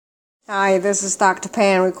Hi, this is Dr.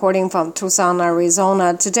 Pan recording from Tucson,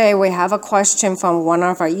 Arizona. Today we have a question from one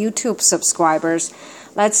of our YouTube subscribers.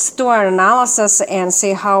 Let's do our analysis and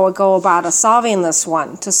see how we go about solving this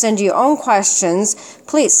one. To send your own questions,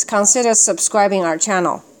 please consider subscribing our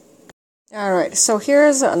channel. Alright, so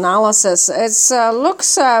here's the analysis. It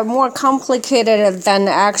looks more complicated than it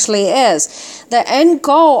actually is. The end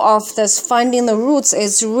goal of this finding the roots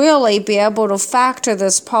is really be able to factor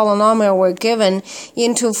this polynomial we're given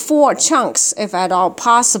into 4 chunks, if at all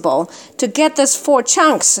possible. To get this 4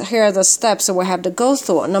 chunks, here are the steps we have to go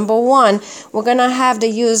through. Number 1, we're going to have to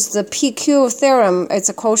use the PQ theorem, it's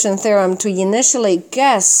a quotient theorem, to initially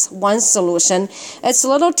guess one solution. It's a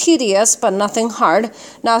little tedious, but nothing hard.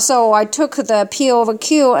 Now, so I took the P over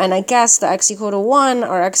Q and I guessed x equal to 1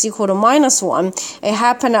 or x equal to minus 1. It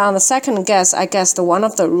happened on the second guess, I guessed one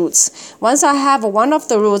of the roots. Once I have one of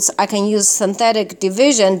the roots, I can use synthetic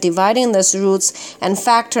division, dividing these roots, and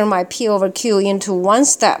factor my P over Q into one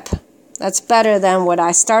step. That's better than what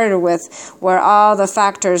I started with, where all the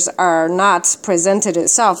factors are not presented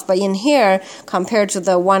itself. But in here, compared to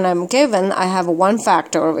the one I'm given, I have one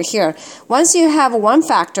factor over here. Once you have one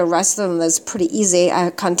factor, rest of them is pretty easy.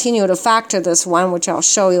 I continue to factor this one, which I'll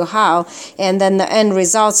show you how. And then the end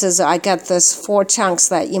results is I get this 4 chunks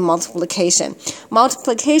that in multiplication.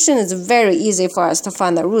 Multiplication is very easy for us to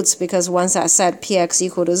find the roots because once I set px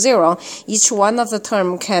equal to 0, each one of the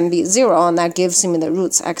term can be 0, and that gives me the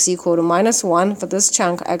roots x equal to minus 1 for this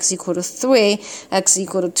chunk, x equal to 3, x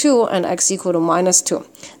equal to 2, and x equal to minus 2.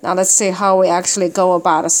 Now let's see how we actually go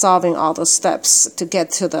about solving all those steps to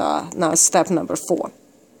get to the step number 4.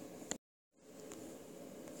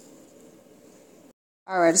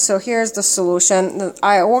 Alright, so here's the solution.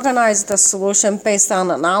 I organized the solution based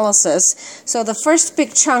on analysis. So the first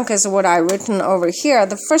big chunk is what I written over here.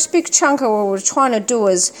 The first big chunk of what we're trying to do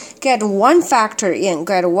is get one factor in,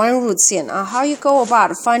 get one roots in. How you go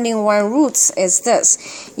about finding one roots is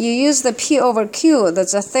this. You use the P over Q. The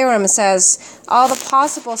theorem says all the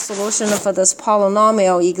possible solutions for this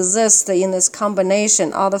polynomial exist in this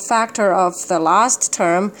combination. All the factor of the last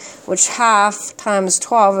term, which half times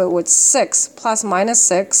 12, which 6 plus minus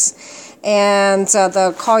 6, and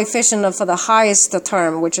the coefficient for the highest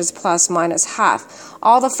term, which is plus minus half.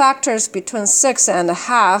 All the factors between 6 and a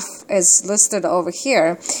half is listed over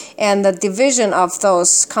here, and the division of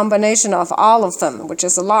those combination of all of them, which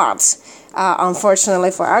is a lot, unfortunately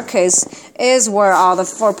for our case, is where all the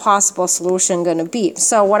 4 possible solutions going to be.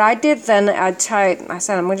 So what I did then, I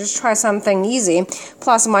said I'm going to just try something easy.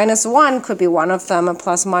 Plus minus 1 could be one of them, and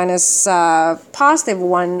plus minus positive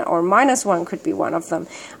 1 or minus 1 could be one of them.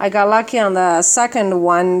 I got lucky on the second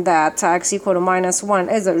one that x equal to minus 1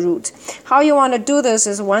 is a root. How you want to do this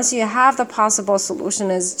is once you have the possible solution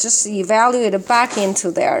is just evaluate it back into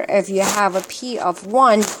there. If you have a P of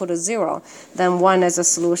 1 equal to 0, then 1 is a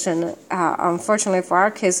solution. Unfortunately for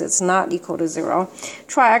our case, it's not equal to 0.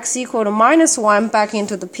 Try x equal to minus 1 back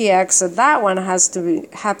into the px, so that one has to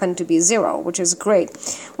happen to be 0, which is great.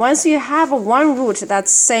 Once you have one root,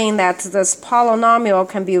 that's saying that this polynomial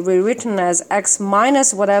can be rewritten as x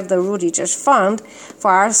minus whatever the root you just found.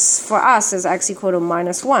 For us is x equal to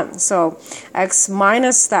minus 1. So x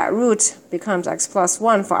minus that root becomes x plus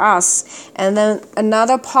 1 for us, and then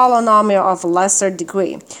another polynomial of lesser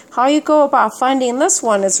degree. How you go about finding this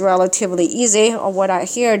one is relatively easy. What I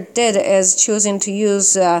here did is choosing to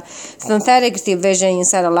use synthetic division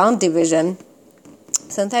instead of long division.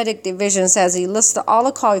 Synthetic division says you list all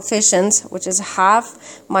the coefficients, which is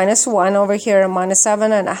half, minus 1 over here, minus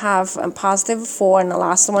 7.5, and positive 4, and the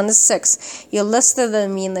last one is 6. You listed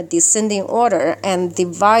them in the descending order and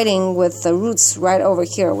dividing with the roots right over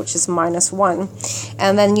here, which is minus 1.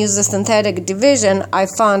 And then use the synthetic division. I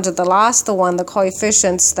found the last one, the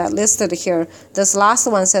coefficients that listed here. This last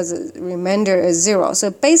one says the remainder is 0.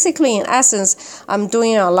 So basically, in essence, I'm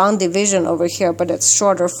doing a long division over here, but it's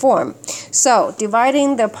shorter form. So dividing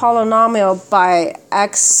the polynomial by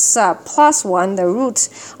x plus 1, the root,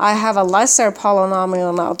 I have a lesser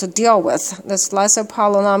polynomial now to deal with. This lesser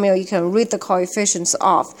polynomial, you can read the coefficients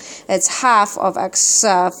off. It's half of x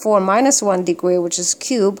 4 minus 1 degree, which is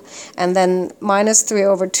cube, and then minus 3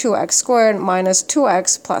 over 2x squared minus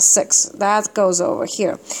 2x plus 6. That goes over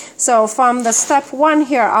here. So from the step 1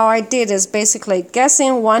 here, all I did is basically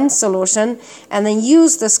guessing one solution and then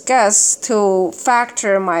use this guess to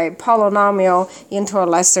factor my polynomial into a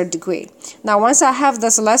lesser degree. Now once I have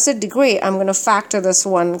this lesser degree, I'm going to factor this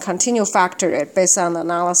one, continue factor it based on the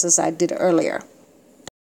analysis I did earlier.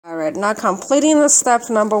 Alright, now completing the step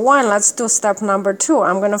number 1, let's do step number 2.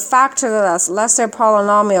 I'm going to factor this lesser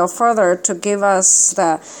polynomial further to give us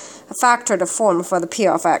the factor, the form for the p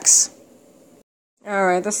of x.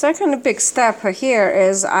 Alright, the second big step here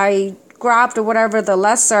is I grabbed whatever the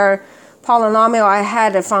lesser polynomial I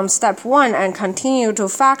had from step 1 and continue to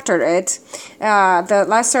factor it. The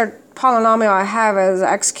lesser polynomial I have is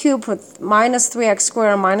x cubed with minus 3x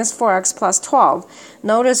squared minus 4x plus 12.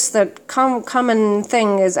 Notice the common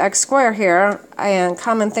thing is x squared here, and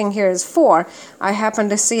common thing here is 4. I happen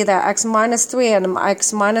to see that x minus 3 and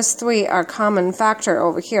x minus 3 are common factor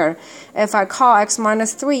over here. If I call x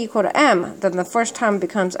minus 3 equal to m, then the first term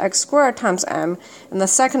becomes x squared times m, and the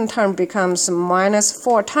second term becomes minus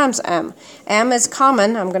 4 times m. M is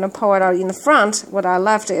common. I'm going to pull it out in the front. What I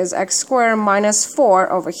left is x squared minus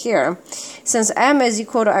 4 over here. Since m is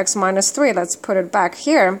equal to x minus 3, let's put it back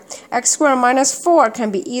here. X squared minus 4 can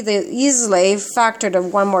be easily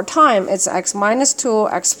factored one more time. It's x minus 2,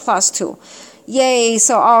 x plus 2. Yay!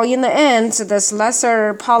 So in the end, this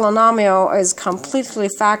lesser polynomial is completely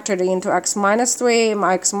factored into x minus 3,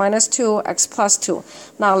 x minus 2, x plus 2.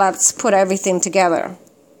 Now let's put everything together.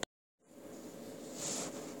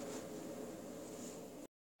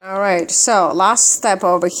 Alright, so last step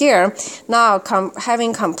over here. Now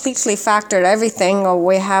having completely factored everything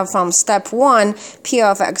we have from step 1, p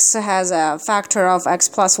of x has a factor of x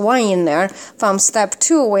plus 1 in there. From step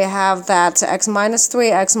 2, we have that x minus 3,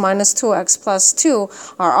 x minus 2, x plus 2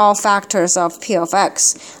 are all factors of p of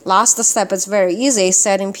x. Last step is very easy.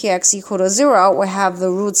 Setting px equal to 0, we have the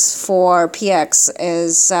roots for px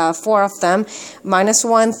is 4 of them, minus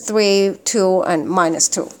 1, 3, 2, and minus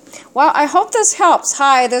 2. Well, I hope this helps.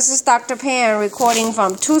 Hi, this is Dr. Pan recording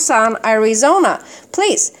from Tucson, Arizona.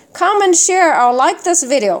 Please comment, share, or like this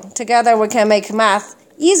video. Together we can make math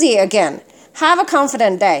easy again. Have a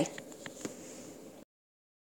confident day.